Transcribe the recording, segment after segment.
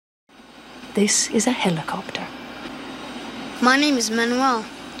This is a helicopter. My name is Manuel.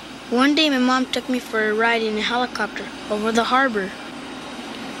 One day my mom took me for a ride in a helicopter over the harbor.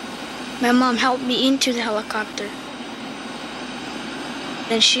 My mom helped me into the helicopter.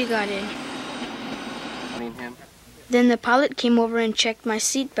 Then she got in. Then the pilot came over and checked my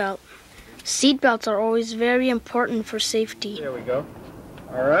seatbelt. Seatbelts are always very important for safety. There we go.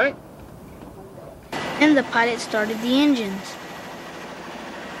 All right. Then the pilot started the engines.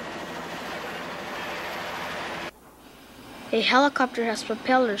 A helicopter has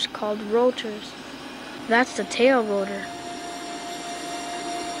propellers called rotors. That's the tail rotor.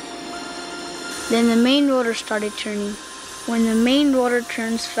 Then the main rotor started turning. When the main rotor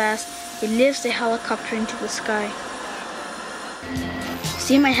turns fast, it lifts the helicopter into the sky.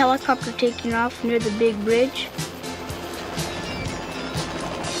 See my helicopter taking off near the big bridge?